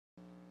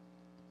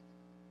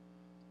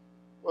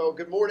Well,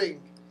 good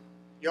morning,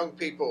 young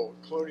people,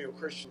 Colonial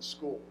Christian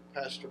School.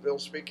 Pastor Bill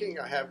speaking.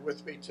 I have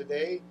with me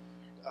today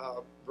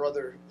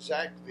Brother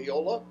Zach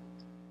Viola,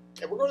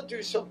 and we're going to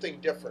do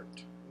something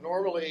different.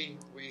 Normally,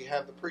 we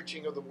have the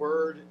preaching of the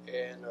Word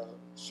and a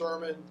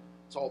sermon.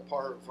 It's all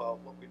part of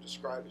what we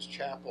describe as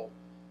chapel.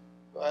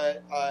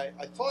 But I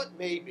thought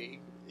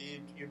maybe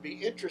you'd be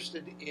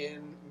interested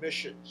in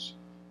missions.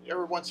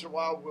 Every once in a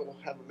while, we'll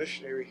have a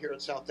missionary here at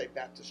South Day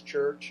Baptist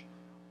Church,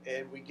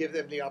 and we give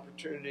them the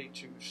opportunity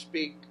to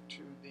speak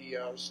to the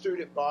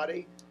student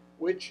body,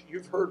 which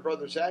you've heard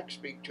Brother Zach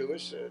speak to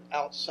us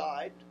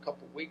outside a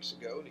couple of weeks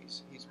ago, and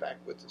he's back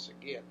with us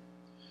again.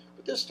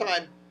 But this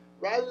time,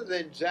 rather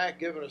than Zach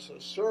giving us a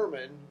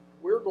sermon,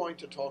 we're going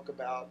to talk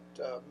about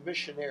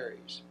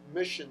missionaries,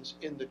 missions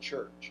in the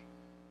church.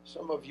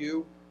 Some of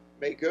you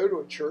may go to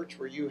a church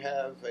where you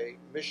have a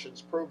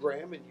missions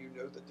program, and you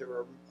know that there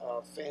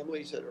are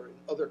families that are in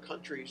other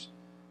countries,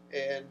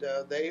 and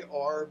they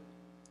are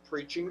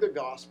preaching the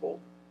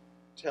gospel,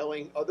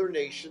 telling other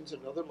nations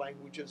and other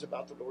languages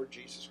about the Lord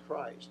Jesus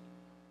Christ.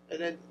 And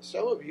then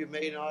some of you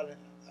may not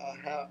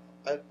have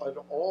at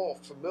all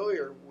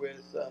familiar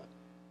with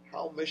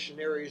how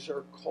missionaries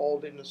are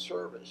called into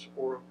service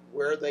or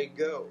where they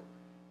go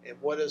and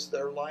what is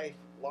their life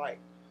like.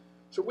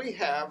 So we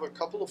have a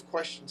couple of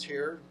questions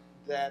here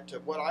that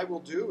what I will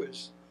do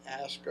is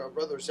ask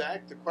Brother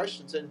Zach the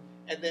questions, and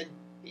then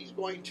he's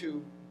going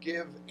to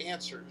give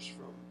answers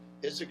from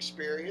his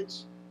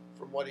experience,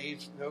 from what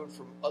he's known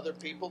from other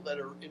people that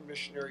are in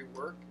missionary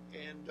work,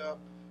 and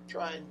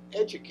try and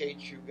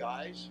educate you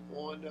guys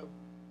on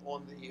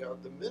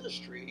the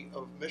ministry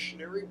of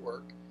missionary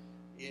work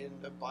in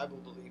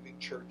Bible-believing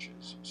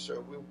churches.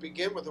 So we'll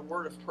begin with a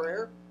word of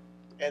prayer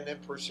and then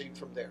proceed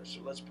from there. So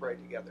let's pray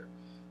together.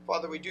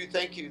 Father, we do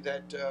thank you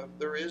that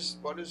there is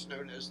what is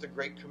known as the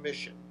Great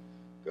Commission.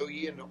 Go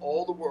ye into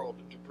all the world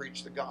and to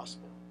preach the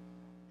gospel.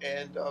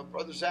 And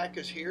Brother Zach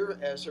is here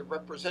as a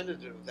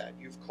representative of that.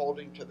 You've called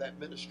him to that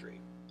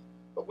ministry.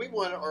 But we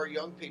want our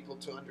young people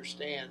to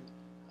understand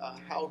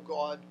how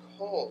God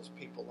calls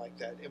people like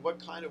that, and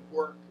what kind of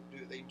work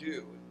do they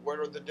do, and what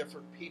are the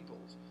different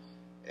peoples,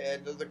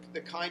 and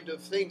the kind of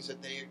things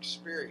that they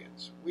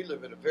experience. We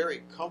live in a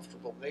very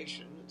comfortable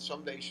nation, and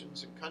some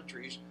nations and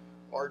countries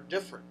are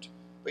different.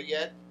 But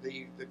yet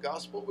the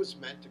gospel was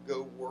meant to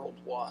go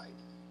worldwide.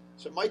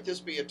 So might this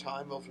be a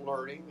time of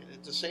learning, and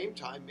at the same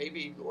time,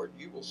 maybe, Lord,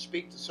 you will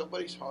speak to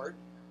somebody's heart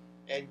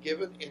and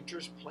give an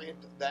interest, plant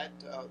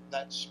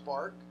that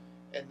spark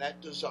and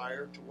that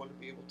desire to want to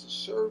be able to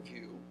serve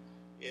you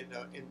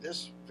in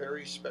this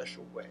very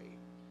special way.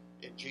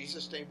 In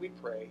Jesus' name we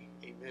pray,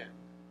 amen.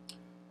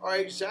 All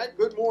right, Zach,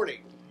 good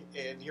morning.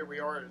 And here we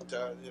are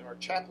in our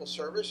chapel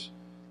service.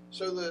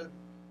 So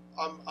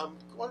I'm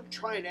going to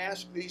try and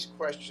ask these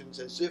questions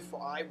as if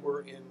I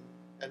were in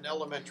an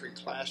elementary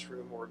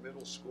classroom or a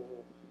middle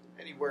school,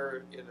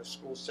 anywhere in a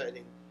school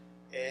setting,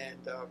 and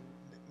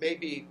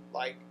maybe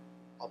like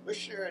a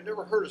missionary. I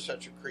never heard of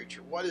such a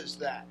creature. What is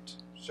that?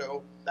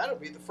 So that'll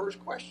be the first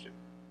question.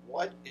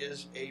 What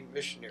is a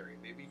missionary?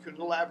 Maybe you could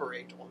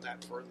elaborate on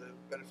that for the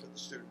benefit of the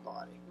student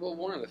body. Well,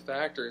 one of the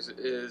factors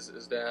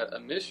is that a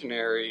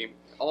missionary,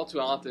 all too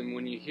often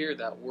when you hear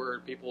that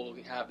word, people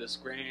have this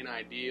grand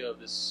idea of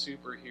this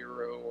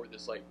superhero or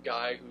this like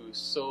guy who's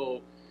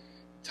so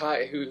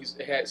tight, who's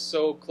had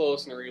so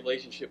close in a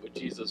relationship with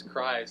Jesus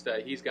Christ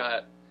that he's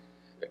got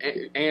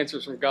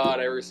answers from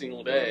God every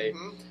single day.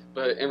 Mm-hmm.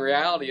 But in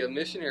reality, a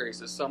missionary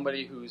is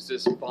somebody who's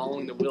just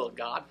following the will of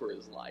God for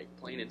his life.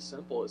 Plain and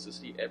simple, is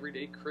just the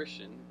everyday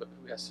Christian, but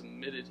who has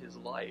submitted his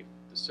life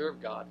to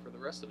serve God for the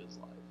rest of his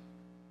life.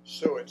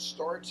 So it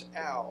starts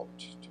out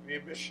to be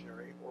a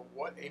missionary, or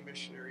what a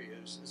missionary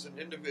is an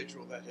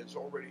individual that has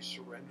already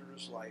surrendered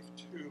his life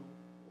to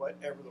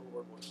whatever the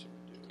Lord wants him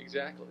to do.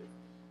 Exactly.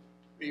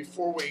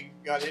 Before we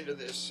got into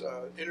this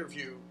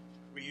interview,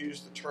 we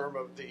used the term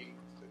of the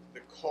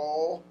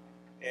call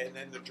and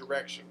then the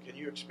direction. Can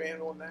you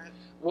expand on that?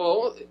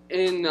 Well,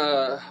 in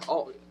a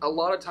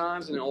lot of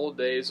times in the old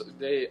days,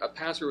 a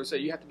pastor would say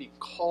you have to be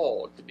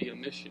called to be a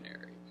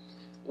missionary.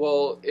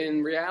 Well,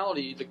 in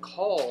reality,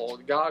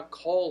 God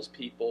calls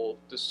people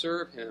to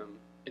serve Him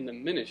in the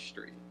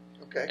ministry.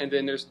 Okay. And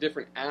then there's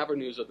different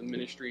avenues of the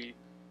ministry.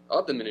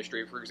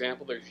 For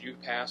example, there's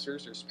youth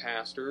pastors,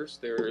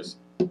 there's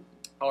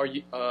our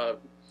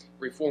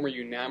Reformer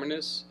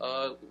Unanimous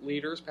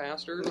leaders,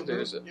 pastors. Mm-hmm.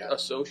 There's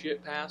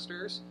associate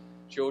pastors,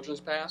 children's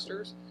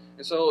pastors,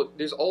 and so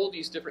there's all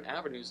these different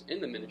avenues in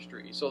the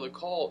ministry. So the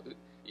call,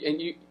 and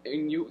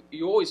you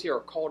always hear a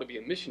call to be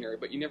a missionary,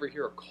 but you never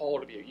hear a call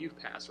to be a youth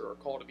pastor or a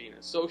call to be an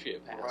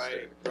associate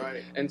pastor.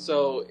 Right. And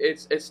so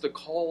it's the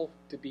call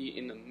to be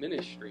in the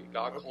ministry.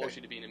 God calls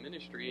you to be in the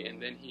ministry,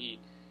 and then He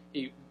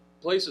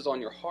places on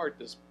your heart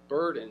this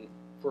burden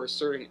for a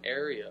certain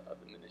area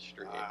of the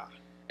ministry.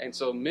 And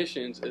so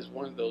missions is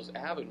one of those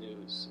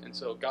avenues. And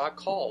so God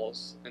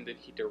calls, and then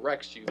He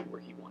directs you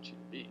where He wants you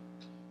to be.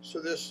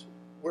 So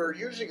we're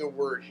using a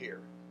word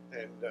here,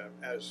 and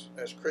as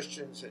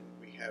Christians, and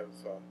we have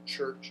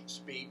church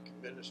speak,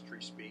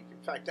 ministry speak.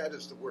 In fact, that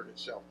is the word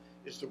itself.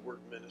 is the word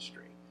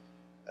ministry.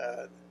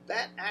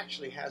 That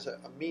actually has a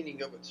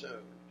meaning of its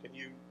own. Can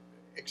you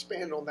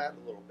expand on that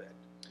a little bit?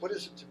 What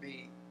is it to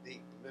be the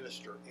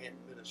minister and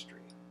ministry?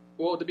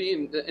 Well, to be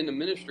in the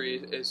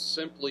ministry is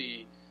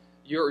simply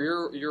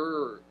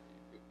you've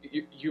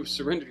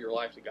surrendered your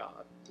life to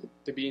God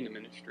to be in the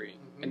ministry,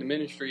 and the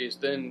ministry is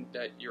then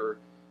that you're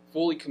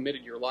fully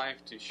committed your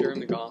life to sharing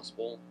the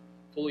gospel,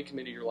 fully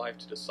committed your life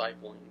to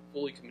discipling,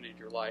 fully committed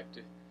your life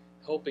to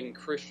helping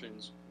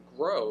Christians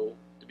grow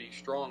to be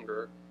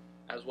stronger,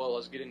 as well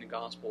as getting the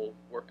gospel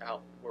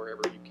out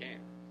wherever you can.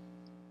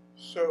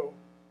 So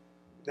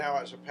now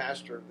as a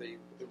pastor, the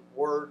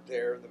word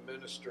there, the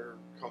minister,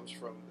 comes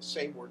from the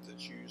same word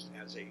that's used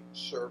as a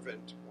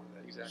servant, one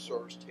that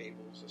serves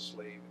tables, a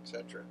slave,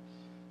 etc.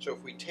 So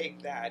if we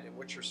take that, and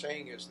what you're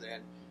saying is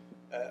then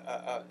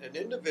an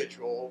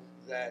individual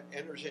that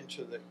enters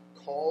into the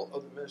call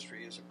of the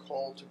ministry is a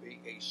call to be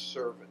a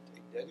servant,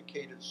 a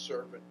dedicated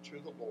servant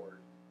to the Lord.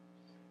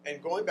 And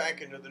going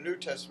back into the New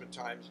Testament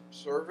times,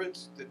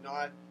 servants did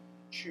not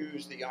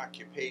choose the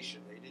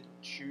occupation. They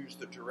didn't choose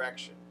the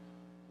direction.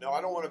 No, I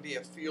don't want to be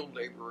a field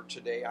laborer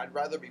today. I'd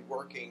rather be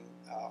working,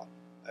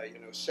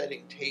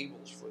 setting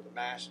tables for the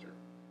master.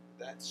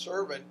 That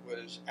servant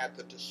was at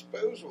the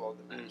disposal of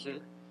the master.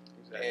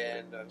 Exactly.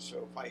 And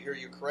so if I hear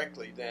you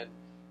correctly, then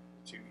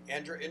to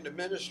enter into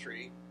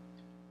ministry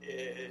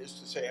is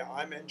to say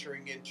I'm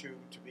entering into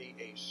to be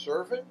a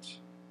servant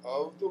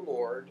of the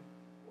Lord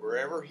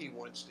wherever he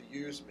wants to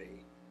use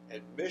me.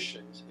 And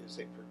missions is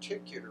a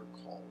particular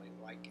calling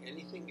like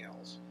anything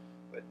else.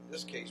 But in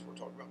this case, we're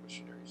talking about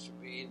missionaries. So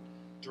being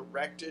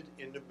directed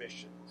into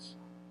missions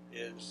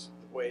is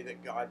the way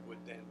that God would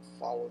then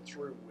follow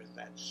through with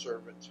that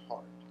servant's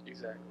heart.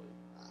 Exactly.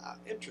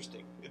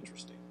 Interesting.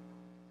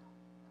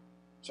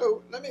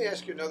 So let me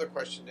ask you another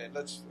question then.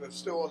 Let's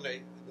still on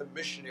the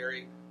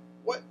missionary.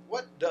 What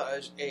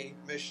does a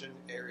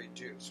missionary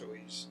do? So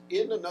he's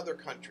in another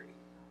country.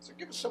 So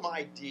give us some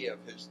idea of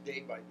his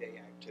day-by-day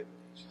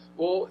activities.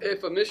 Well,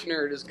 if a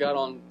missionary just got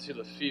onto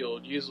the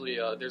field, usually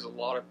there's a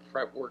lot of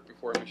prep work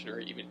before a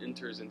missionary even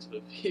enters into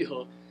the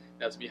field.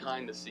 That's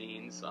behind the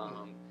scenes,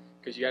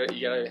 because you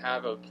gotta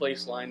have a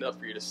place lined up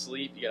for you to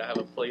sleep. You gotta have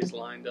a place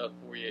lined up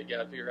for you. You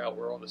gotta figure out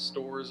where all the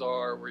stores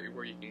are,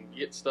 where you can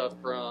get stuff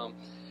from.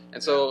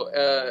 And so,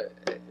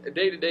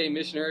 day-to-day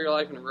missionary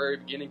life in the very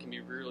beginning can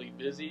be really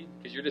busy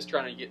because you're just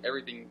trying to get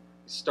everything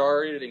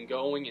started and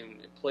going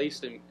and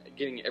placed and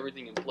getting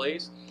everything in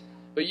place.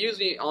 But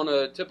usually, on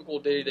a typical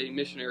day-to-day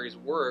missionary's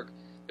work,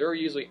 they're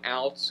usually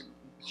out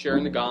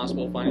sharing the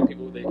gospel, finding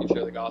people they can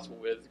share the gospel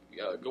with,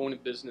 going to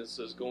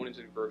businesses, going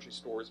into the grocery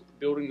stores,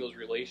 building those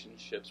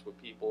relationships with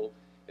people.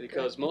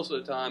 Because most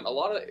of the time,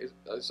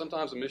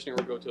 sometimes a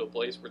missionary will go to a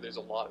place where there's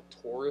a lot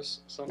of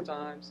tourists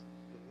sometimes.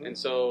 And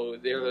so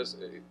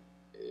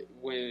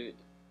when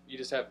you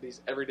just have these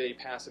everyday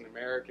passing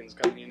Americans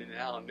coming in and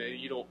out, and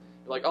you don't,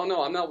 you're like, oh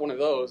no, I'm not one of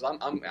those.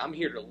 I'm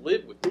here to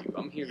live with you.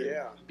 I'm here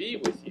to be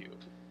with you.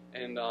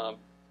 And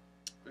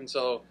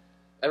so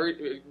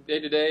every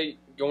day to day,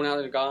 going out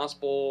in the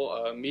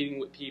gospel, meeting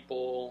with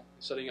people,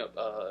 setting up,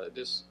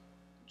 just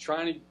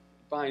trying to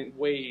find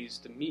ways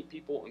to meet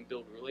people and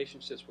build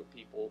relationships with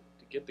people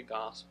to get the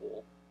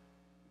gospel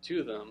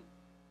to them,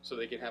 so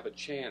they can have a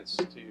chance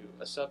to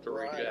accept or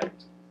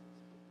reject.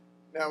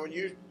 Now,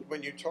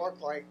 when you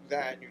talk like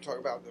that, you talk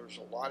about there's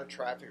a lot of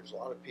traffic, there's a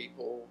lot of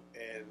people,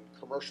 and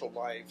commercial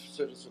life,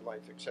 citizen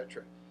life,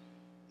 etc.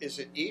 Is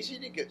it easy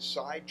to get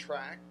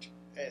sidetracked?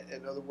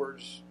 In other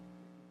words,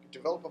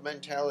 develop a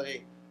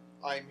mentality,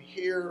 I'm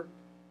here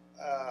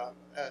kind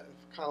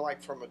of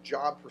like from a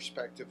job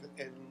perspective,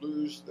 and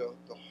lose the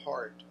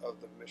heart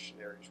of the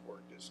missionary's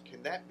work.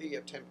 Can that be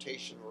a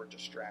temptation or a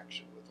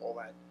distraction with all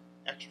that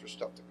extra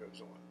stuff that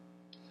goes on?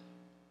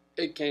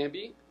 It can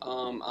be.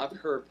 I've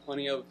heard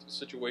plenty of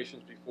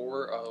situations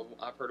before.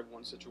 I've heard of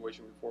one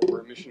situation before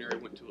where a missionary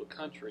went to a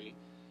country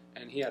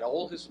and he had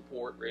all his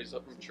support raised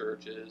up from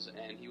churches,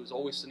 and he was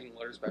always sending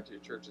letters back to the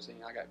churches saying,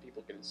 I got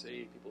people getting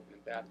saved, people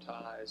getting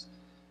baptized,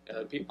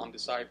 I'm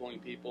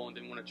discipling people. And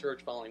then when a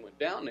church finally went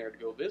down there to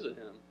go visit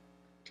him,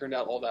 turned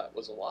out all that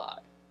was a lie.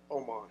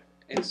 Oh my.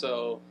 And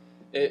so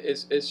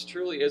it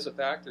truly is a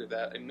factor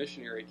that a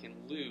missionary can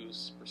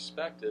lose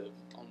perspective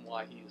on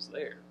why he is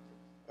there.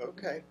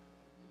 Okay.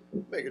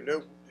 Make a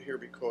note here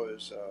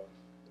because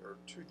there are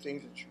two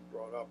things that you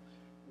brought up.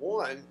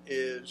 One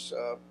is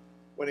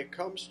when it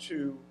comes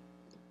to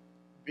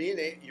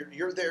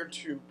you're there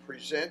to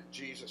present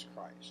Jesus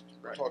Christ.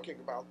 Right. We're talking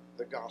about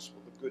the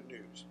gospel, the good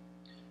news.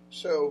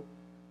 So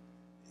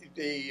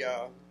the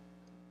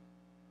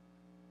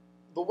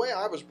way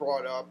I was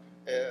brought up,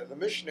 the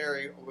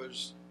missionary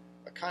was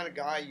a kind of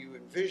guy you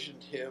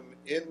envisioned him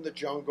in the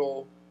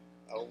jungle,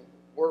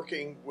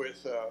 working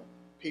with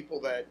people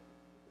that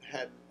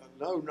had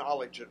no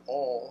knowledge at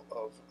all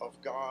of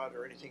God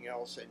or anything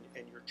else,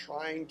 and you're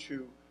trying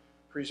to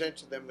present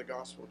to them the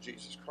gospel of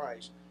Jesus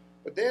Christ.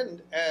 But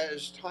then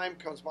as time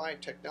comes by,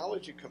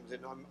 technology comes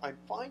in, I'm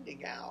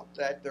finding out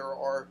that there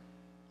are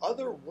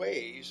other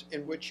ways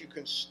in which you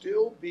can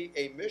still be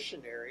a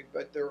missionary,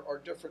 but there are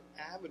different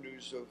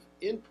avenues of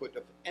input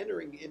of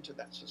entering into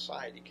that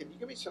society. Can you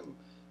give me some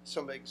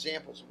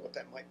examples of what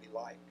that might be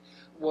like?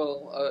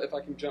 Well, if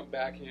I can jump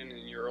back in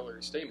your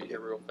earlier statement here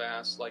real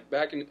fast, like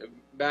back in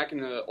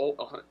the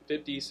old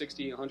 50,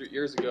 60, 100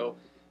 years ago,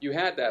 you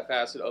had that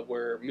facet of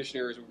where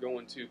missionaries were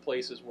going to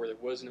places where there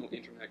was no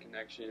internet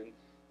connection,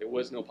 there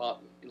was no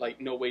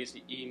no ways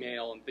to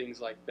email and things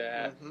like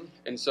that,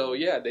 and so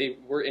yeah, they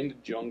were in the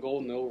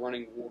jungle, no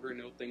running water,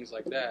 no things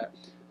like that.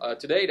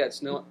 Today,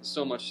 that's not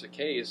so much the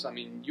case. I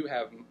mean, you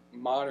have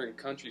modern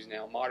countries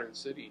now, modern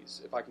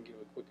cities. If I can give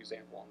a quick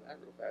example on that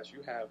real fast,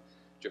 you have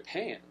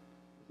Japan,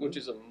 which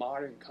is a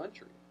modern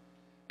country.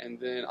 And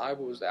then I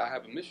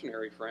have a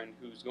missionary friend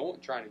who's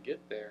trying to get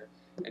there,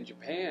 and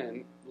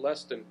Japan,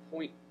 less than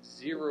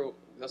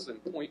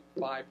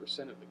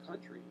 0.5% of the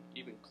country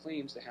even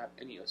claims to have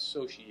any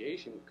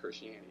association with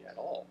Christianity at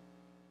all,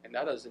 and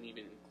that doesn't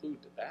even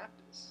include the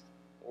Baptists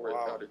or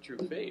the true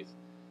faith.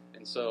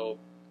 And so,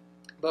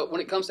 but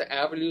when it comes to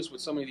avenues with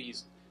some of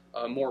these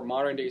more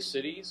modern day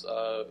cities,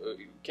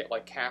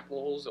 like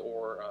capitals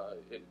or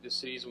the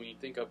cities when you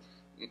think of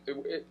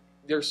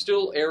there's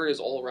still areas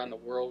all around the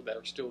world that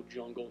are still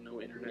jungle, no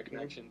internet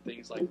connection,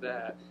 things like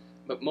that.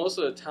 But most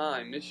of the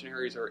time,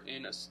 missionaries are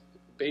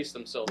base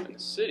themselves in a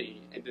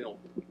city, and they'll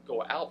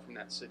go out from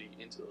that city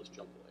into those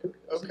jungle areas.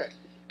 Okay.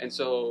 And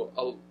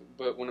so,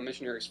 but when a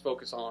missionary is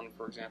focused on,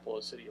 for example,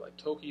 a city like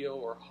Tokyo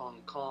or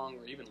Hong Kong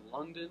or even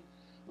London,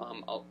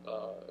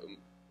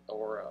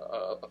 or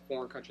a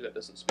foreign country that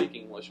doesn't speak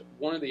English,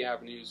 one of the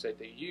avenues that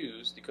they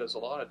use, because a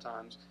lot of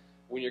times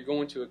when you're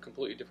going to a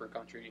completely different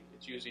country,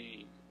 it's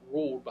usually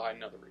ruled by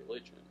another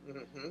religion.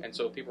 And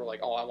so people are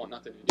like, oh, I want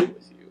nothing to do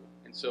with you.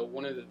 And so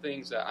one of the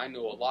things that I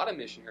know a lot of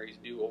missionaries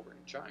do over in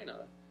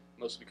China,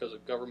 mostly because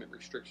of government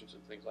restrictions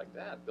and things like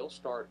that, they'll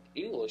start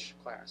English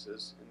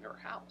classes in their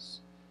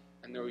house.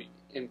 And they'll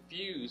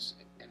infuse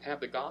and have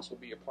the gospel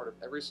be a part of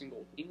every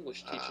single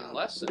English teaching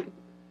lesson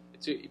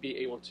to be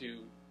able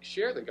to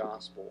share the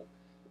gospel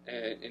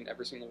in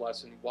every single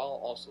lesson while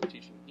also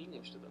teaching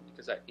English to them,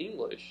 because that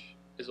English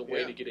is a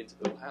way to get into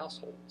their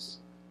households.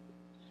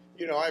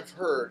 You know, I've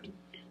heard,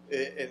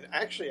 and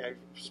actually I've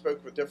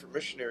spoken with different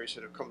missionaries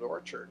that have come to our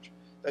church,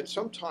 that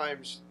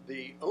sometimes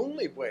the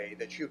only way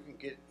that you can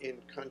get in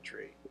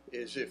country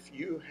is if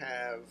you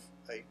have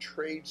a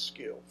trade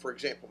skill. For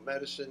example,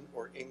 medicine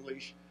or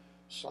English,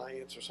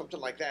 science, or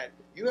something like that.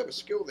 You have a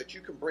skill that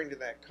you can bring to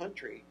that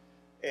country,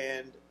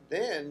 and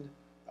then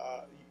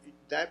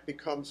that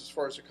becomes, as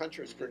far as the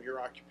country is concerned,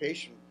 your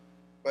occupation.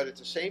 But at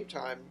the same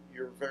time,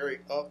 you're very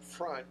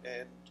upfront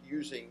and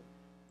using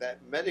that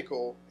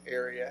medical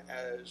area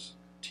as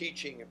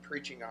teaching and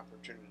preaching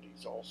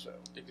opportunities also.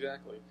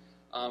 Exactly.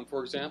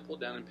 For example,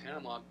 down in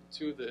Panama,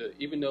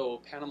 even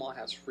though Panama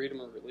has freedom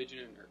of religion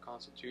in their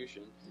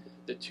constitution,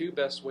 the two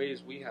best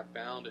ways we have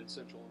found in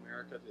Central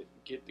America to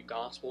get the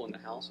gospel in the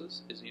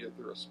houses is either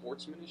through a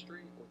sports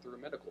ministry or through a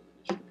medical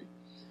ministry.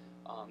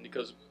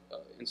 Because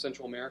in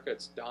Central America,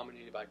 it's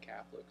dominated by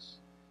Catholics.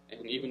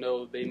 And even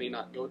though they may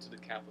not go to the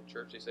Catholic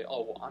Church, they say,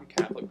 oh, well, I'm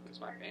Catholic because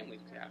my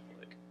family's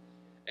Catholic.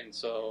 And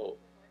so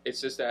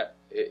it's just that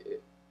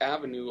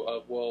avenue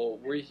of, well,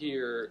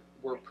 we're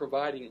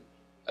providing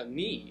a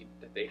need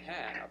that they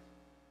have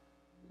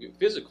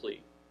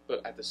physically,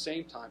 but at the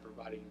same time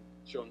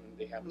showing them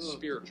they have a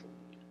spiritual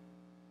need.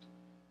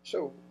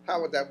 So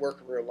how would that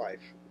work in real life?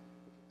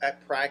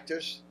 At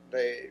practice,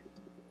 they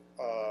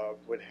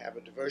would have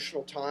a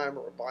devotional time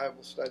or a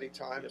Bible study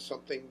time, or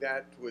something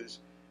that was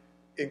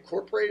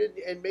incorporated,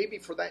 and maybe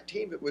for that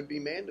team it would be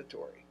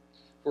mandatory.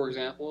 For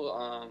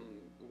example,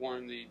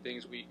 one of the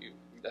things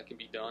that can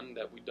be done,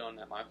 that we've done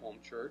at my home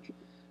church,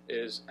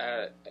 is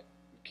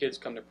kids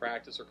come to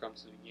practice or come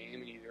to the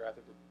game, and either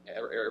after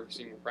every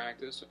single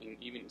practice, and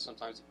even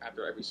sometimes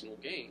after every single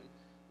game,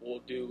 we'll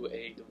do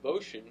a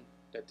devotion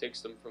that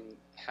takes them from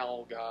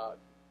how God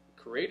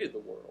created the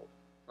world,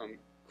 from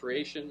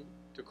creation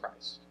to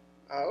Christ.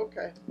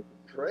 Okay,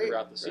 great.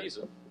 Throughout the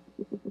season.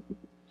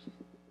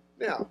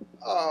 Now,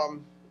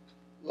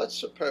 let's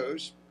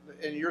suppose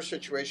in your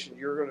situation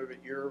you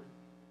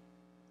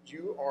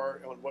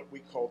are on what we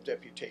call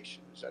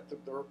deputation. Is that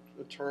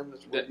the term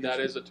that's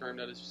that is a term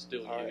that is still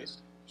used. Right.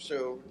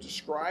 So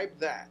describe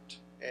that,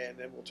 and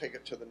then we'll take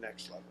it to the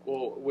next level.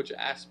 Well, which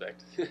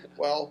aspect?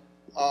 Well,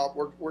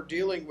 we're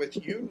dealing with,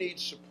 you need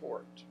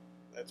support.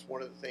 That's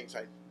one of the things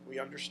we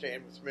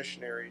understand with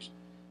missionaries.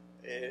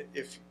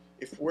 If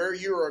where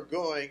you are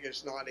going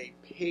is not a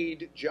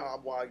paid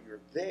job while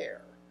you're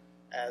there,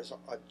 as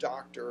a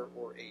doctor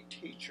or a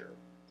teacher,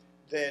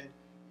 then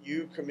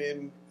you come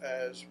in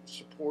as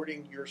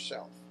supporting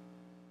yourself.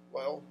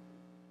 Well,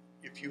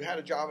 if you had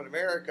a job in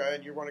America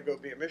and you want to go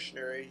be a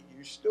missionary,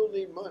 you still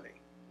need money.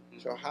 Mm-hmm.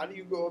 So how do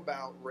you go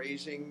about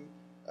raising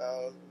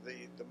the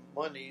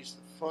monies,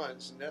 the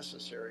funds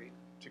necessary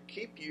to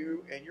keep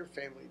you and your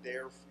family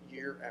there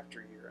year after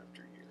year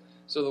after year?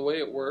 So the way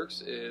it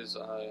works is,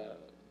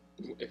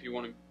 if you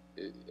want to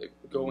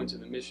go into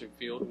the mission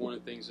field, one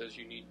of the things is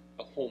you need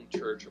a home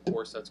church. Of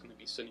course, that's going to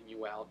be sending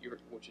you out,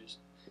 which is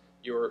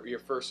your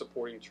first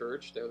supporting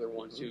church. They're the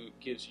ones who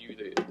gives you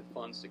the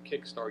funds to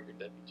kickstart your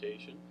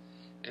deputation.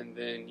 And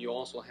then you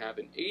also have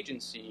an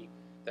agency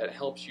that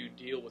helps you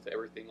deal with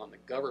everything on the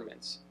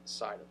government's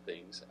side of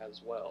things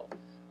as well.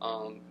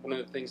 One of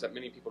the things that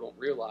many people don't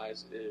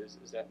realize is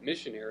that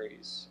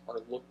missionaries are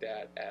looked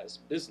at as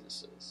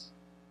businesses.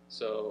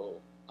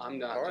 So I'm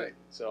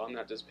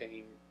not just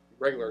paying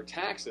regular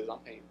taxes. I'm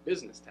paying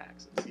business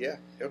taxes. Yeah.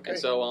 Okay. And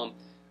so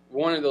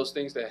one of those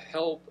things that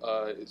help.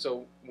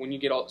 So when you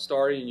get all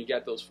started and you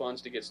get those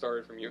funds to get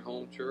started from your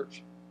home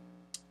church,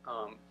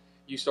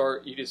 you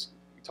just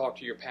talk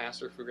to your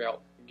pastor, figure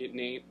out, get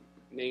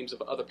names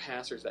of other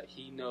pastors that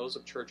he knows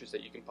of churches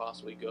that you can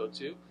possibly go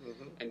to,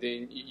 and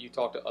then you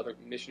talk to other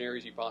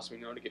missionaries you possibly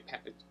know to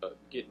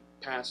get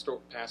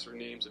pastor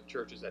names of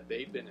churches that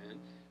they've been in,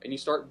 and you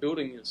start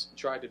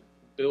try to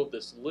build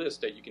this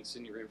list that you can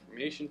send your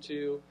information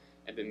to,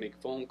 and then make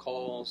phone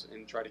calls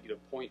and try to get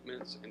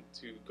appointments and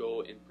to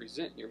go and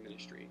present your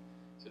ministry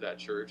to that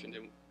church. And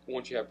then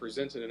once you have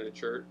presented in a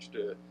church,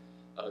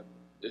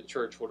 the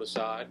church will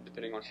decide,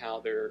 depending on how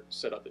they're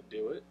set up to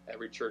do it.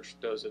 Every church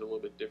does it a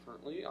little bit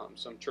differently.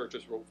 Some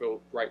churches will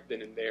vote right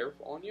then and there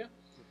on you.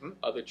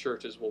 Other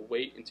churches will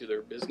wait until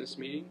their business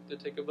meeting to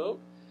take a vote.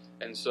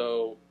 And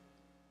so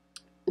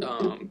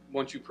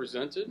once you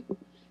presented,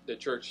 the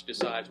church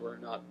decides whether or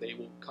not they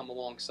will come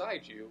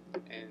alongside you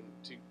and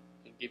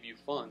give you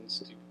funds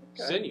to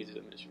send you to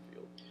the mission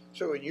field.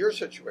 So in your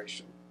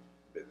situation,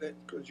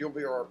 because you'll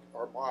be our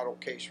model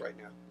case right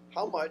now,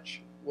 how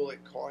much will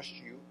it cost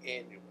you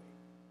annually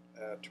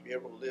to be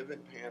able to live in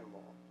Panama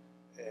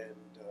and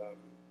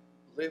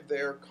live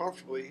there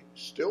comfortably,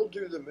 still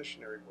do the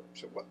missionary work?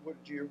 So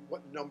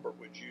what number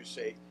would you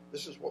say,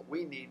 this is what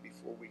we need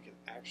before we can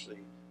actually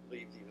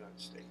leave the United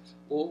States?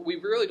 Well, we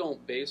really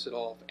don't base it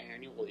off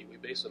annually. We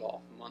base it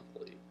off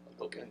monthly of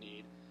what we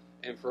need.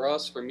 And for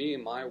me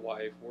and my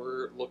wife,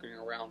 we're looking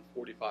around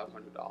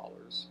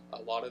 $4,500.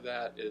 A lot of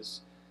that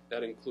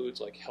includes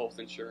like health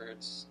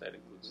insurance, that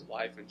includes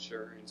life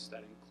insurance,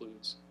 that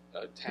includes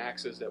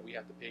taxes that we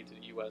have to pay to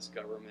the U.S.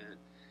 government,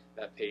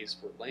 that pays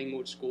for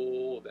language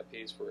school, that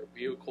pays for a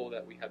vehicle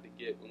that we have to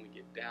get when we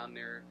get down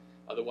there.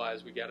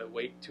 Otherwise, we got to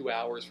wait 2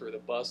 hours for the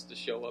bus to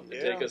show up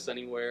to take us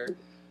anywhere.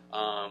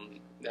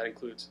 That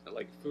includes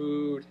like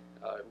food,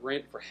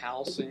 rent for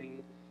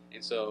housing,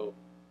 and so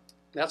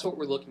that's what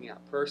we're looking at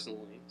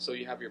personally. So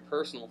you have your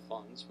personal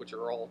funds, which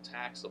are all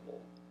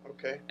taxable.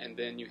 Okay. And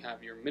then you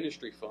have your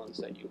ministry funds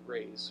that you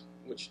raise,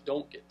 which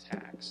don't get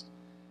taxed.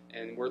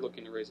 And we're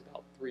looking to raise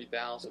about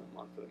 $3,000 a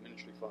month for the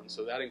ministry fund.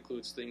 So that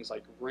includes things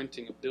like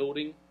renting a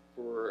building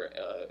for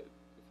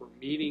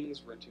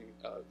meetings, renting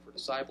for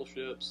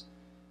discipleships,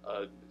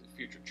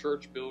 future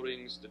church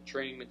buildings, the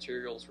training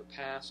materials for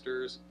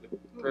pastors, the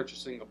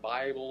purchasing of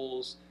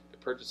Bibles, the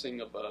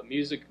purchasing of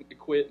music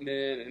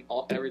equipment, and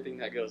everything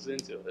that goes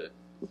into it.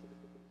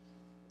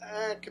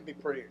 That could be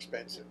pretty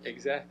expensive.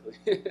 Exactly.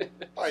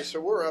 All right, so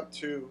we're up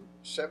to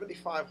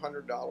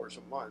 $7,500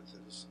 a month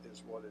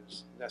is what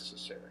is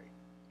necessary.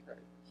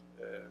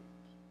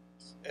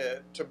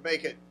 To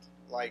make it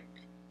like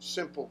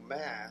simple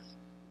math,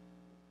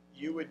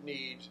 you would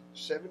need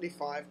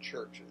 75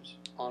 churches.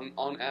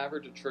 On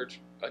average,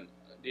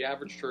 the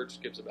average church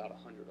gives about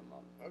 $100 a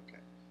month. Okay,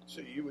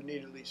 so you would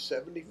need at least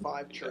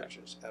 75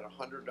 churches at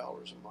 $100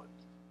 a month.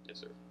 Yes,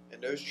 sir.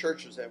 And those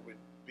churches that would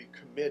be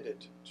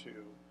committed to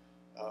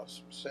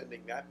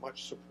sending that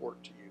much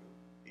support to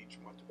you each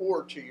month,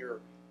 or to your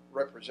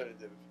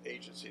representative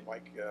agency.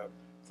 Like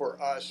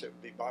for us, it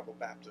would be Bible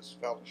Baptist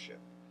Fellowship.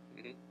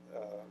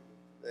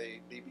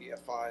 The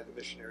BBFI, the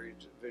missionary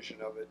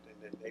division of it, and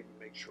then they would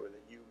make sure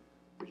that you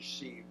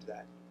received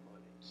that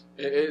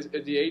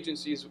money. The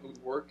agencies would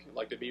work,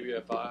 like the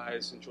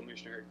BBFI, Central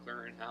Missionary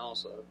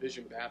Clearinghouse,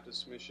 Vision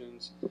Baptist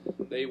Missions.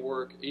 They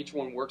work. Each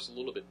one works a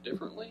little bit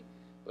differently,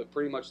 but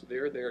pretty much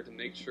they're there to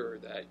make sure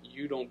that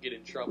you don't get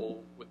in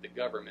trouble with the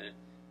government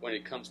when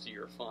it comes to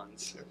your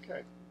funds.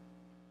 Okay.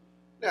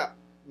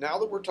 Now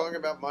that we're talking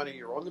about money,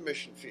 you're on the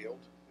mission field.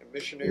 A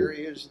missionary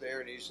is there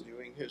and he's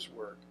doing his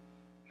work.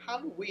 How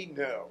do we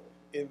know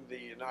in the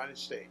United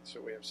States?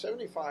 So we have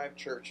 75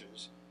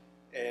 churches,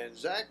 and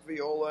Zach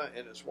Viola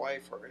and his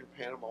wife are in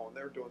Panama and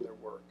they're doing their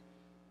work.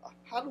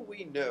 How do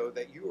we know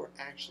that you are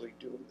actually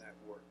doing that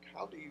work?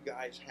 How do you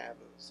guys have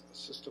a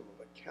system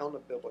of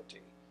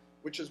accountability,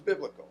 which is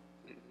biblical?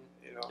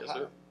 You know, Yes,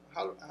 sir.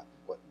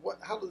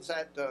 How does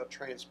that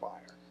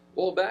transpire?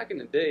 Well, back in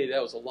the day,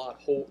 that was a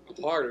lot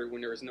harder when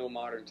there was no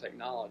modern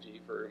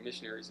technology for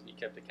missionaries to be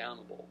kept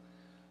accountable.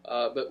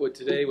 But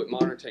today, with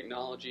modern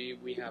technology,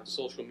 we have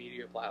social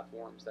media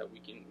platforms that we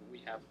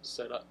have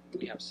set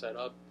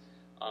up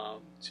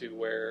to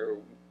where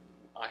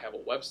I have a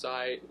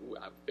website,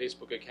 I have a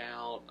Facebook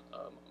account,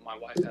 my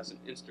wife has an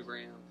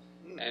Instagram,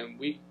 and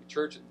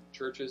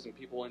churches and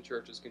people in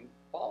churches can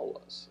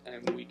follow us,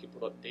 and we can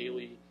put up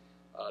daily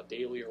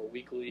or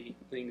weekly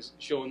things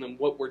showing them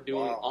what we're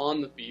doing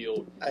on the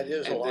field. That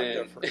is a lot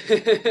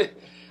different.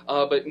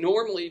 But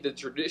normally the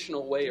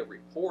traditional way of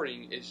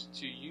reporting is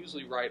to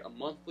usually write a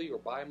monthly or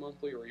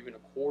bi-monthly or even a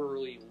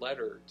quarterly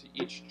letter to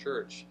each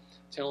church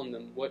telling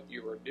them what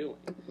you are doing.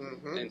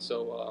 Mm-hmm. And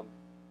so,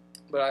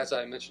 but as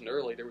I mentioned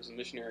earlier, there was a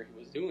missionary who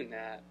was doing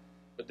that,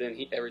 but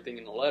then everything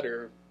in the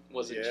letter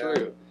wasn't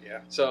true.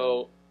 Yeah.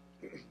 So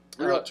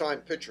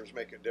real-time pictures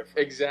make a difference.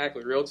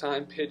 Exactly.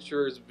 Real-time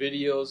pictures,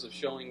 videos of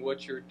showing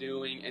what you're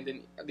doing. And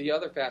then the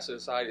other facet of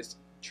the side is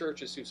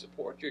churches who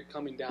support you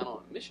coming down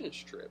on a mission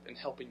trip and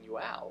helping you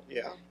out.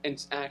 Yeah.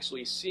 And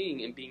actually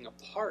seeing and being a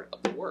part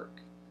of the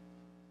work.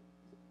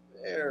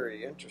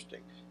 Very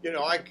interesting.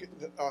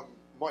 I'm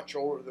much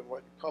older than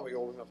probably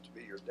old enough to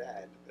be your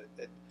dad.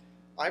 But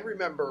I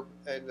remember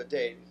in the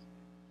day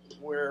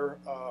where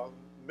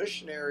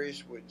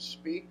missionaries would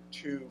speak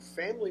to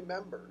family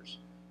members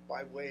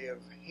by way of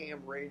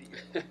ham radio,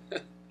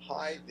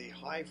 the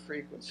high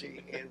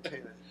frequency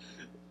antenna.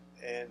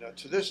 And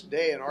to this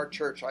day in our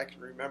church, I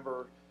can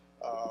remember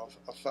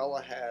a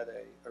fella had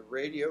a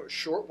radio, a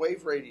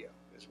shortwave radio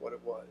is what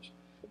it was.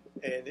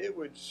 And it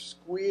would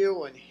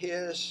squeal and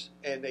hiss,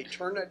 and they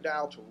turned that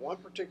dial to one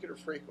particular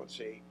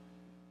frequency.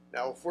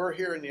 Now, if we're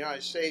here in the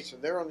United States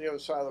and they're on the other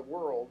side of the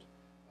world,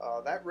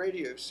 that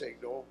radio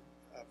signal,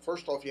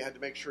 first off, you had to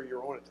make sure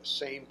you're on at the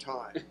same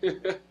time.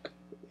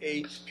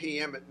 8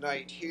 p.m. at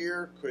night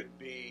here could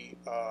be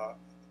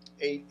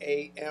 8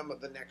 a.m.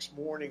 of the next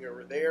morning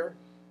over there.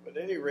 But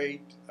at any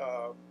rate,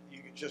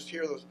 you could just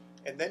hear those.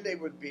 And then they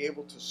would be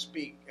able to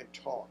speak and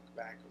talk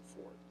back and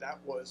forth. That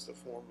was the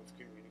form of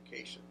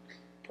communication.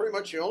 Pretty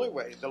much the only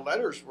way. The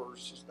letters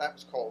that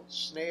was called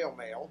snail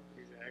mail.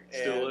 Exactly.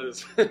 Still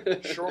is.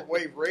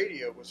 Shortwave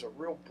radio was a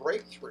real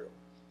breakthrough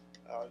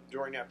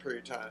during that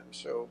period of time.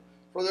 So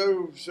for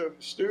those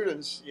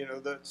students,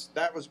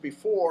 that was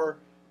before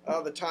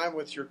the time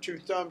with your two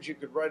thumbs you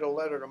could write a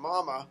letter to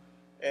mama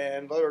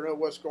and let her know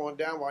what's going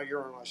down while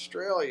you're in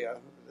Australia.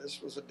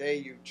 This was a day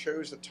you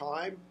chose the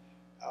time.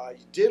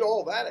 You did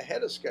all that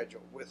ahead of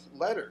schedule with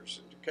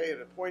letters. Okay,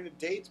 at appointed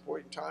dates,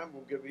 point in time,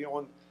 we'll give you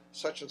on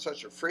such and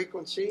such a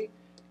frequency.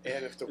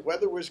 And if the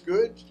weather was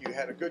good, you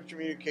had a good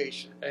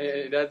communication.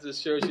 And that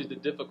just shows you the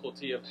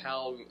difficulty of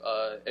how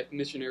if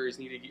missionaries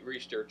need to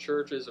reach their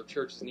churches or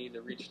churches need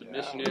to reach the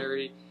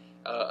missionary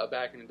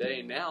back in the day.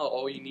 And now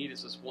all you need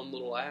is this one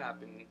little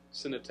app and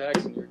send a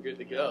text and you're good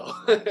to go.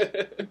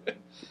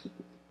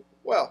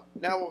 Well,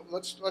 now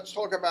let's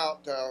talk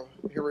about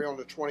here we are in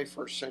the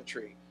 21st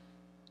century.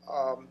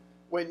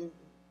 When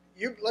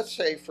let's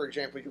say, for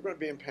example, you're going to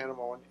be in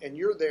Panama and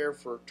you're there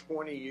for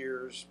 20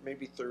 years,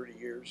 maybe 30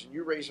 years, and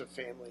you raise a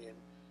family,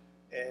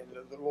 and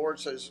the Lord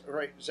says, all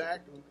right,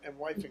 Zach and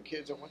wife and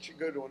kids, I want you to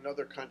go to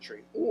another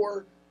country,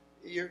 or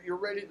you're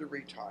ready to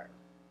retire,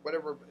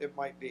 whatever it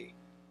might be.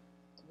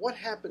 What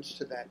happens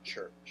to that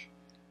church?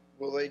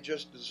 Will they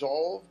just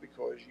dissolve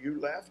because you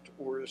left,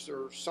 or is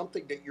there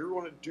something that you're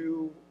going to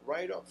do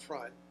right up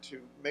front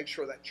to make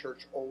sure that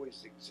church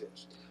always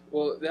exists?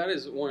 Well, that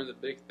is one of the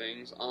big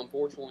things.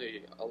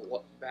 Unfortunately,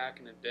 back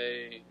in the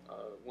day,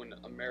 when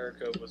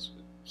America was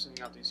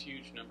sending out these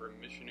huge number of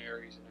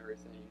missionaries and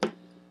everything,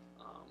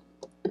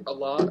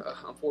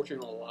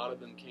 unfortunately, a lot of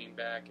them came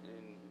back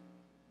and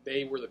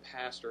they were the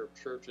pastor of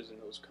churches in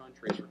those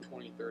countries for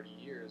 20, 30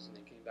 years, and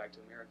they came back to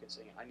America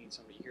saying, I need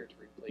somebody here to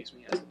replace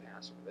me as the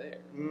pastor there.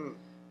 Mm.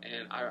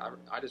 And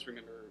I just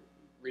remember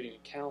reading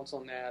accounts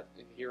on that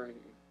and hearing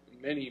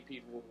many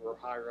people who are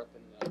higher up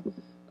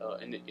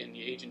in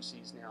the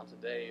agencies now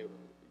today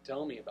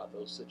tell me about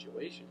those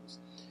situations.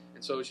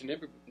 And so it should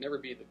never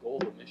be the goal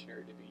of a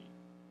missionary to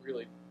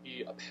really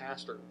be a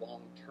pastor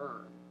long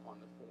term on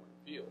the foreign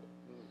field.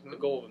 Mm-hmm. The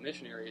goal of a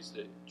missionary is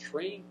to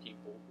train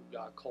people who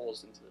God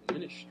calls into the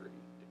ministry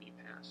to be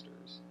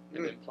pastors,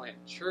 and then plant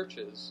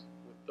churches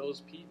with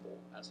those people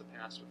as a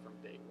pastor from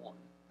day one.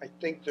 I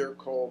think they're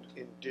called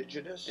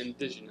indigenous.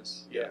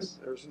 Indigenous, yes.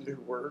 There's a new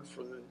word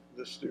for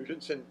the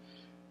students. And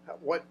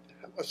what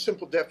a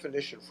simple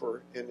definition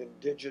for an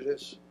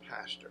indigenous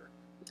pastor?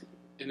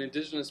 An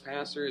indigenous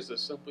pastor is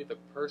simply the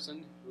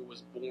person who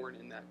was born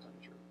in that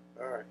country.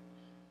 All right.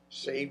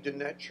 Saved in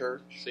that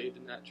church. Saved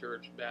in that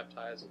church,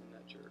 baptized in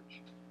that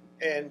church.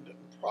 And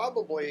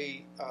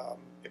probably,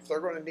 if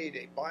they're going to need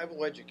a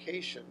Bible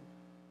education,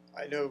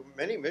 I know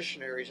many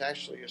missionaries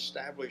actually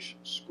establish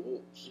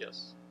schools.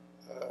 Yes.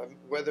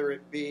 Whether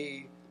it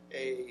be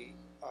a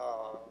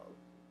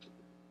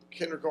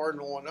kindergarten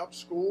on up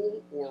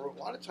school, or a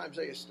lot of times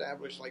they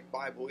establish like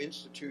Bible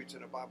institutes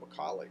and a Bible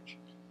college.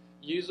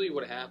 Usually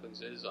what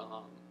happens is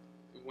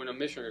when a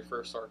missionary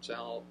first starts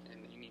out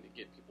and you need to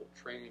get people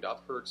trained,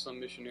 I've heard some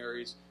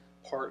missionaries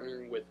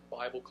partnering with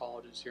Bible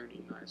colleges here in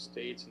the United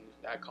States, and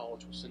that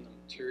college will send them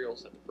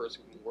materials that the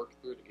person can work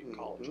through to get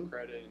college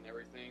credit and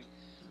everything.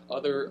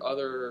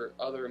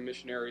 Other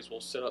missionaries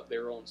will set up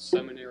their own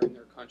seminary in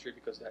their country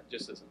because that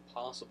just isn't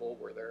possible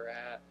where they're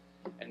at,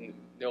 and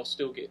they'll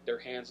still get their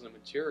hands on the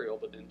material,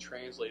 but then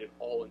translate it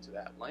all into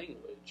that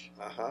language,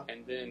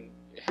 and then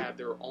have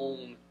their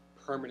own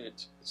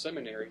permanent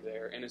seminary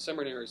there. And a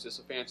seminary is just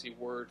a fancy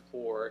word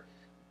for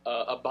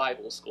a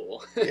Bible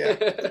school.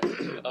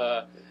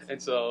 Yeah.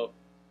 And so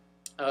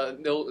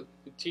They'll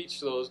teach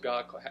those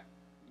God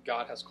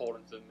has called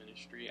into the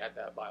ministry at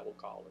that Bible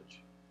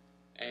college,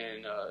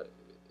 and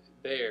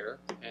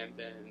and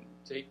then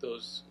take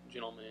those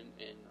gentlemen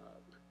and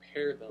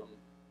prepare them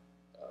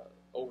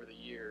over the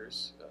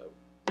years.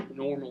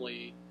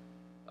 Normally,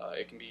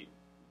 it can be,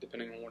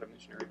 depending on what a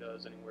missionary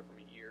does, anywhere from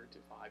a year to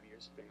 5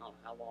 years, depending on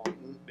how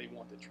long they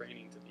want the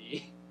training to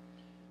be,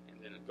 and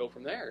then go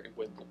from there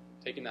with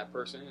taking that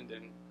person and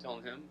then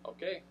telling him,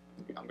 okay,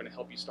 I'm going to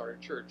help you start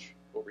a church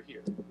over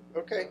here.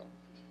 Okay.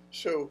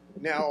 So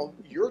now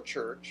your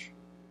church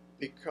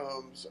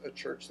becomes a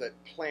church that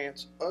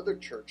plants other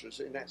churches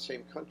in that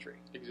same country.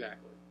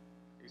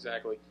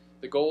 Exactly.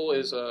 The goal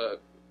is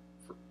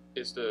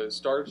to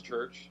start a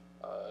church.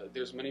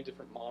 There's many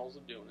different models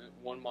of doing it.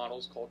 One model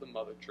is called the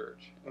mother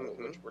church,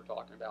 which we're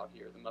talking about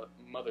here, the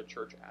mother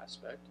church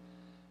aspect.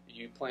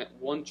 You plant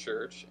one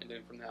church, and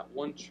then from that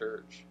one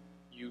church,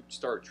 you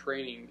start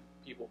training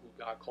people who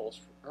God calls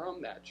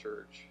from that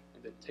church,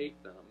 and then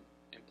take them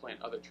and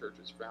plant other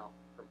churches from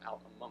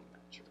out among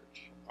that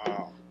church.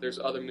 Wow. There's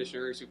other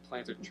missionaries who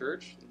plant a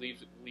church,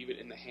 leave it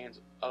in the hands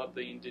of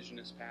the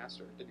indigenous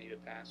pastor, the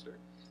native pastor,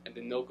 and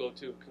then they'll go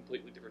to a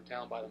completely different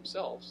town by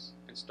themselves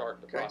and start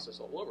the process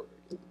all over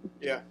again.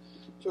 Yeah.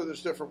 So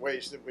there's different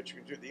ways in which you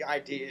can do. The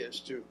idea is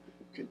to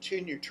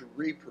continue to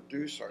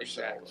reproduce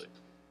ourselves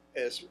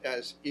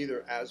as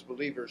either as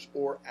believers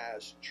or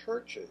as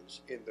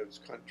churches in those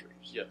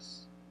countries.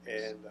 Yes.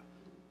 And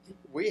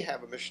we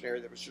have a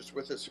missionary that was just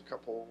with us a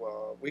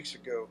couple weeks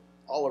ago,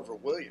 Oliver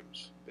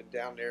Williams, been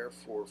down there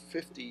for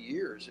 50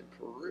 years in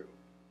Peru.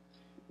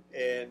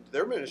 And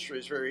their ministry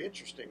is very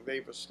interesting.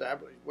 They've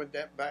went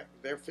back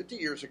there 50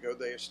 years ago.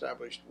 They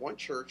established one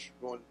church,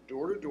 going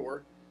door to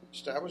door,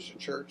 established a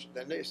church.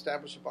 Then they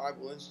established a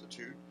Bible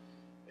Institute.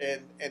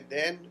 And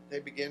then they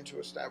began to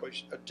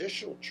establish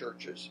additional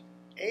churches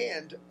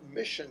and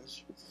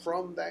missions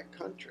from that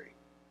country.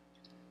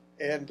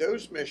 And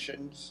those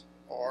missions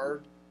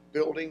are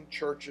building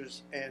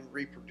churches and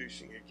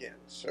reproducing again.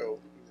 So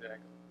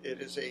it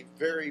is a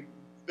very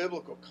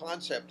biblical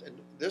concept.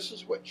 And this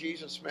is what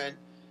Jesus meant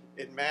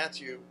in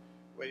Matthew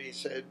when he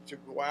said to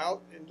go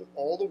out into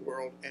all the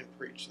world and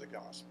preach the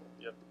gospel.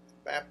 Yep.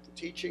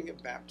 Teaching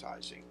and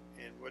baptizing.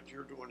 And what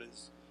you're doing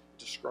is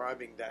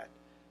describing that.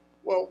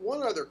 Well,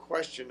 one other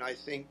question I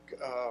think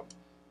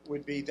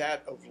would be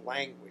that of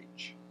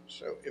language.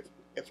 So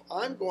if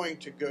I'm going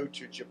to go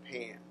to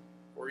Japan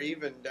or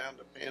even down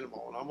to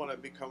Panama and I want to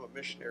become a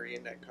missionary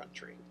in that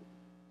country,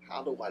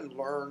 how do I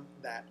learn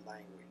that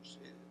language?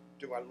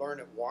 Do I learn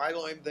it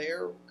while I'm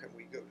there? Can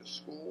we go to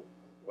school?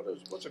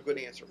 What's a good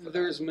answer for that?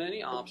 There's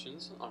many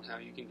options on how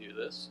you can do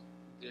this.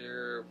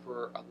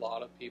 For a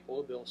lot of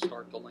people, they'll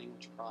start the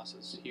language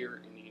process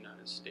here in the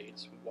United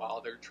States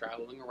while they're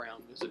traveling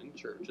around visiting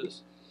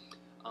churches.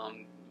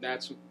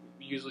 That's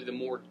usually the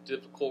more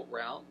difficult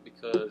route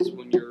because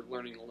when you're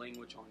learning the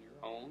language on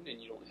your own and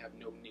you don't have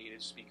no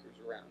native speakers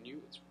around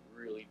you, it's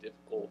really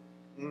difficult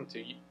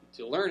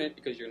to learn it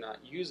because you're not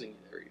using it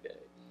every day.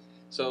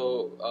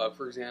 So,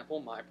 for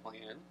example, my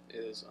plan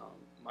is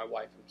my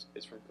wife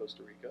is from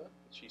Costa Rica.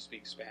 She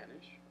speaks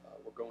Spanish.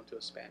 We're going to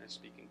a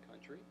Spanish-speaking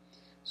country.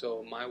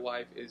 So my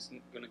wife is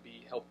going to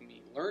be helping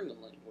me learn the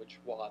language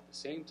while at the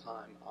same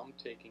time I'm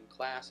taking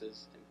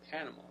classes in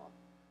Panama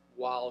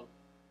while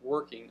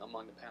working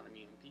among the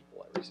Panamanian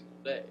people every single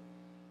day.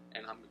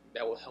 And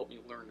that will help me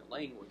learn the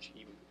language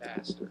even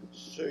faster.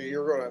 So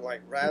you're going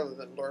to, rather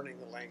than learning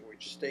the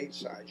language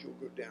stateside, you'll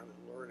go down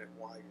and learn it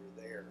while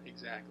you're there.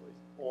 Exactly.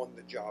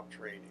 On-the-job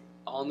training.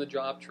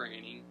 On-the-job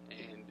training,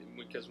 and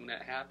because when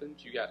that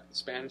happens, you got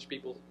Spanish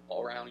people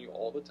around you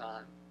all the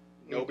time.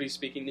 Nobody's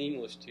speaking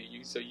English to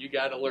you, so you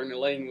got to learn the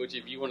language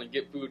if you want to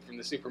get food from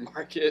the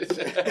supermarket.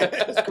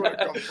 It's going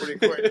to come pretty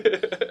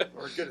quick.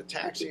 Or get a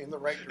taxi in the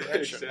right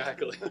direction.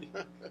 Exactly.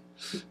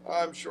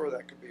 I'm sure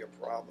that could be a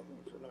problem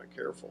if we're not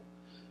careful.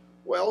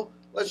 Well,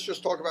 let's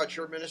just talk about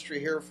your ministry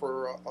here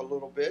for a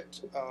little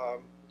bit.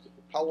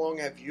 How long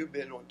have you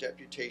been on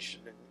deputation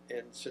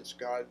and since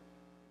God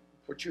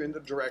put you in the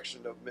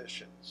direction of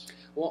missions?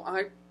 Well,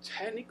 I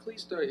technically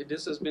started,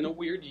 this has been a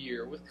weird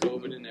year with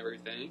COVID and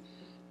everything.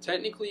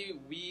 Technically,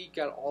 we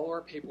got all our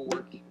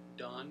paperwork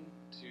done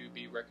to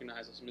be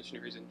recognized as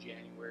missionaries in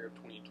January of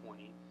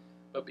 2020.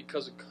 But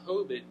because of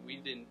COVID,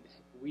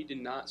 we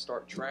did not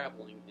start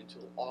traveling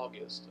until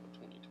August of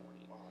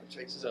 2020. Wow, it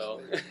takes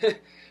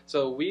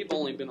so we've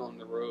only been on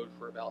the road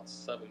for about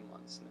 7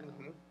 months now.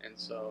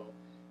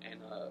 And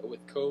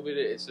with COVID,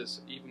 it's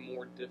just even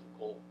more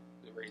difficult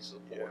to raise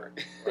support.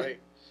 Yeah, right.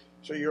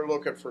 So you're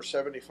looking for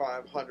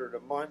 $7,500 a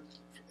month,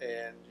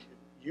 and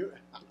you.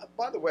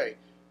 By the way,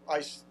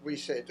 we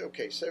said,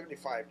 okay,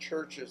 75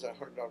 churches at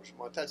 $100 a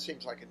month. That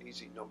seems like an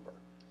easy number.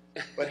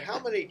 But how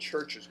many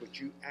churches would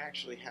you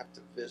actually have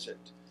to visit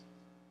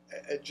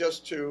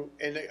just to,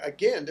 and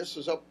again, this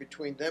is up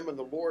between them and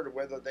the Lord,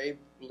 whether they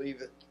believe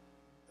that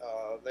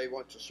they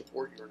want to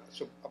support you or not.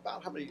 So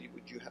about how many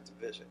would you have to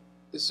visit?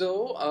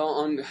 So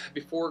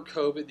before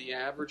COVID, the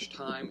average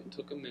time it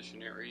took a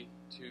missionary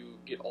to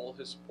get all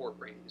his support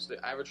raised,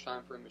 the average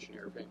time for a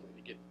missionary family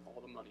to get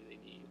all the money they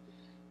need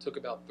took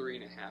about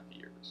 3.5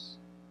 years.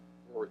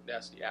 Or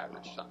that's the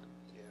average time.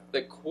 Yeah.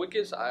 The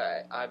quickest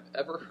I've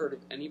ever heard of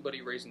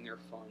anybody raising their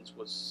funds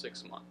was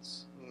 6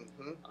 months.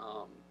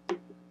 Mm-hmm.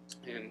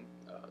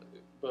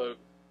 But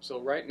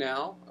so right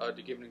now,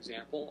 to give an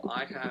example,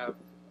 I have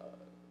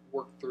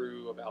worked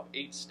through about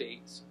 8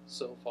 states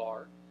so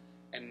far,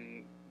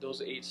 and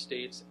those 8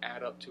 states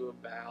add up to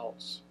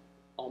about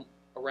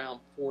around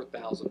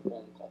 4,000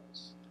 phone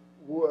calls.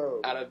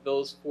 Whoa. Out of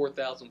those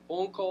 4,000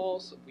 phone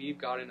calls, we've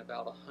gotten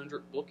about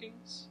 100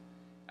 bookings.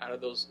 Out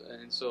of those,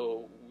 and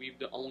so we've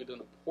only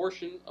done a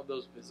portion of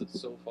those visits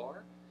so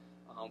far.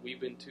 We've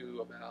been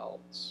to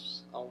about,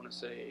 I want to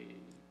say,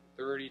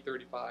 30,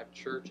 35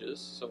 churches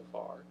so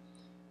far,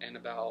 and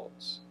about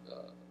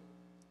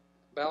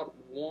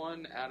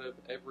 1 out of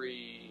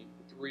every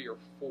 3 or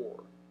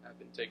 4 have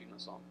been taking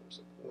us on for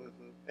support.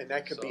 Mm-hmm. And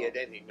that could be at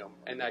any number.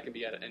 And that can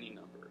be at any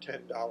number.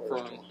 $10 to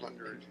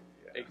 $100.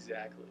 Yeah.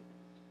 Exactly.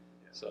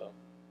 Yeah. So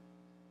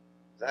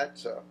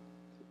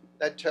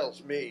that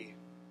tells me,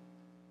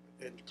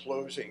 in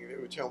closing, it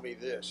would tell me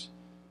this: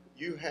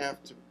 you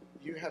have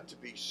to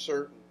be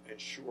certain and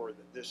sure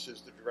that this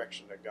is the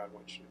direction that God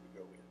wants you to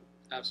go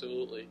in.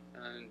 Absolutely.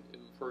 And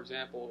for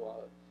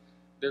example,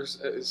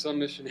 there's some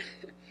missionary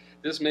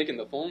just making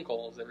the phone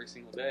calls every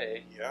single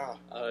day. Yeah.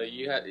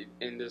 You had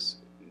in this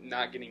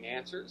not getting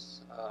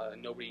answers,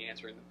 nobody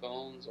answering the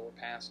phones or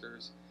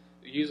pastors.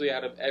 Usually,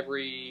 out of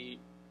every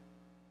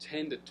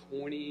 10 to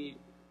 20,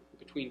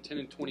 between 10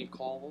 and 20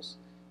 calls,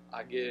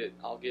 I'll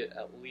get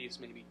at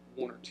least maybe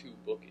 1 or 2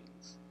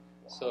 bookings.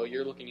 Wow. So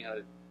you're looking at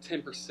a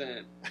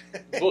 10%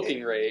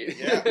 booking rate.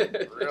 Yeah,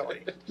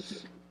 really.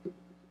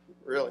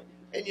 Really.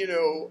 And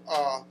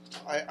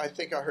I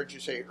think I heard you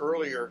say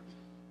earlier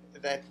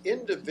that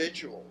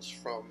individuals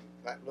from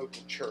that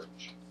local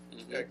church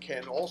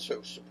can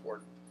also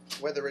support,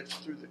 whether it's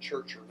through the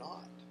church or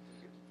not.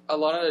 A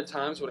lot of the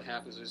times what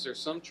happens is there's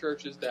some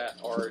churches that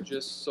are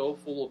just so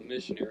full of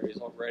missionaries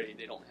already,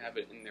 they don't have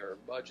it in their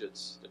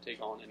budgets to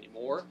take on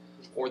anymore.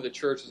 Or the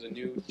church is a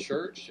new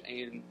church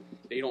and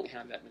they don't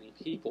have that many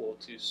people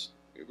to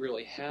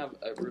really have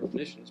a real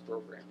missions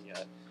program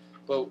yet.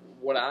 But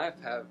what I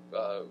have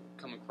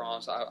come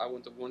across, I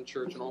went to one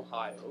church in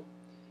Ohio,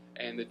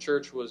 and the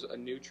church was a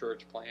new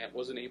church plant,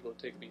 wasn't able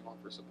to take me on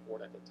for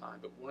support at the time.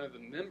 But one of the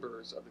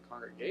members of the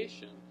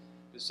congregation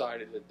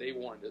decided that they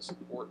wanted to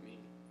support me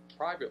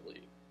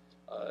privately,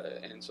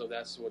 and so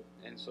that's what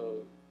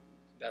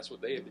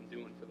they have been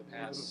doing for the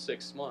past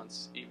 6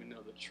 months, even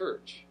though the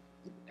church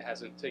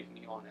hasn't taken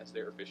me on as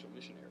their official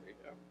missionary.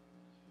 Yeah.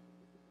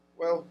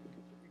 Well,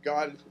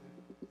 God,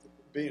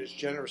 being as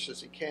generous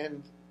as He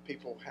can,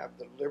 people have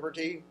the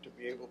liberty to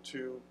be able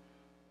to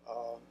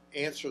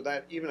answer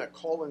that, even a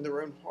call in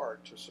their own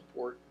heart to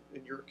support,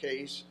 in your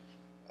case,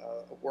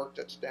 a work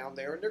that's down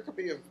there. And there could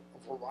be a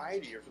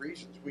variety of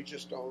reasons. We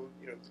just don't,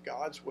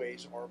 God's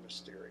ways are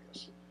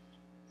mysterious.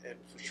 And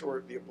for sure,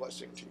 it'd be a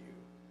blessing to you.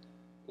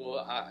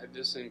 Well,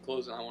 just in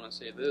closing, I want to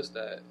say this,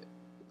 that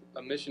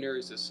a missionary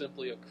is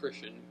simply a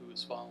Christian who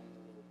is following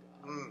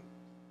the will of God.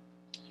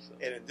 So.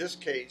 And in this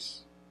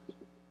case,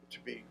 to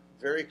be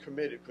very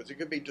committed, because it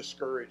could be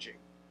discouraging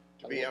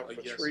to be out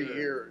for 3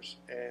 years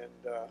and,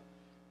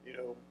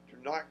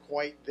 you're not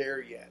quite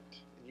there yet.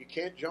 And you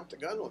can't jump the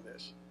gun on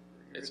this.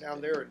 You're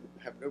down there and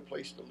have no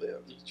place to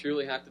live. You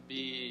truly have to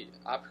be.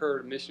 I've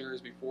heard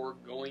missionaries before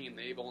going and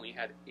they've only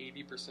had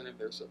 80% of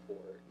their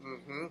support,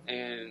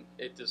 and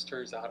it just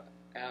turns out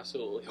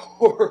absolutely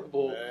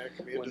horrible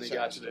when they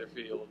got to their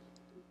field.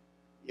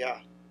 Yeah,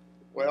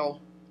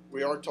 well,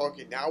 we're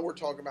talking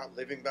about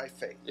living by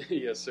faith.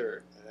 Yes,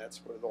 sir. And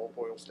that's what it all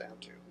boils down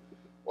to.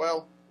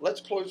 Well,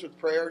 let's close with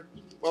prayer.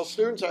 Well,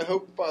 students, I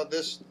hope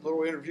this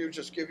little interview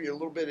just give you a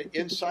little bit of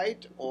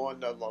insight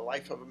on the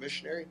life of a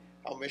missionary,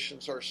 how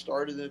missions are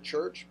started in the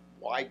church,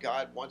 why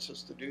God wants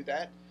us to do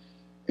that.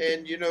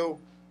 And,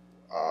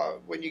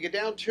 when you get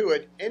down to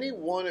it, any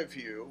one of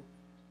you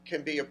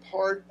can be a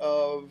part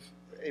of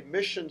a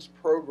missions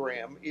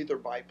program, either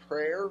by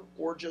prayer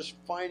or just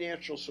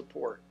financial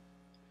support.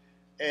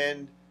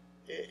 And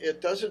it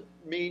doesn't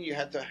mean you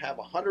have to have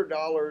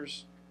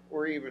 $100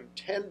 or even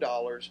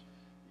 $10.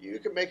 You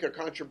can make a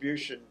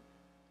contribution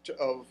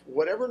of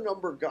whatever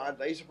number God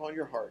lays upon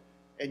your heart,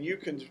 and you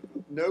can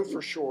know for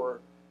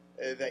sure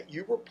that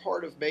you were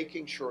part of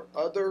making sure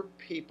other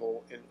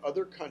people in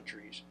other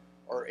countries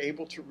are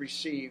able to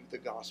receive the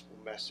gospel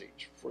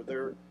message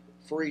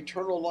for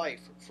eternal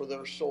life, for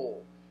their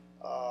soul,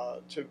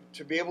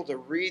 to be able to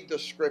read the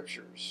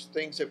scriptures,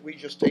 things that we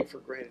just take for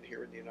granted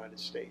here in the United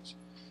States.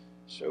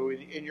 So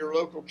in your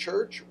local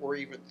church or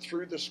even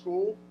through the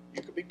school,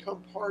 you can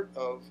become part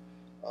of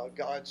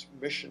God's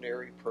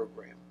missionary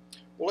program.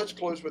 Well, let's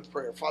close with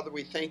prayer. Father,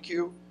 we thank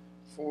you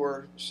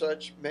for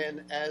such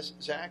men as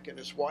Zach and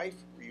his wife.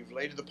 You've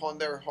laid it upon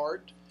their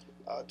heart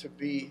to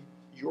be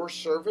your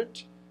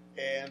servant.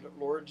 And,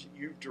 Lord,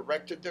 you've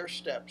directed their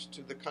steps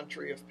to the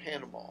country of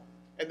Panama.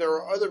 And there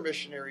are other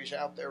missionaries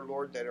out there,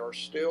 Lord, that are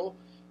still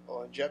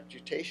on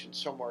deputation.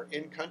 Some are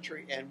in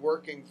country and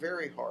working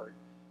very hard.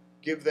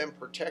 Give them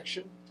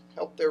protection.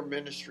 Help their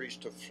ministries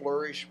to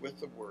flourish with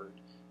the word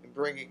and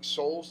bringing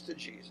souls to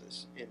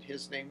Jesus. In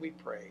his name we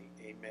pray.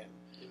 Amen.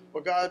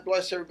 Well, God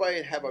bless everybody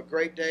and have a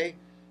great day.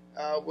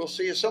 We'll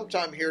see you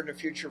sometime here in the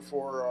future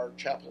for our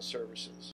chapel services.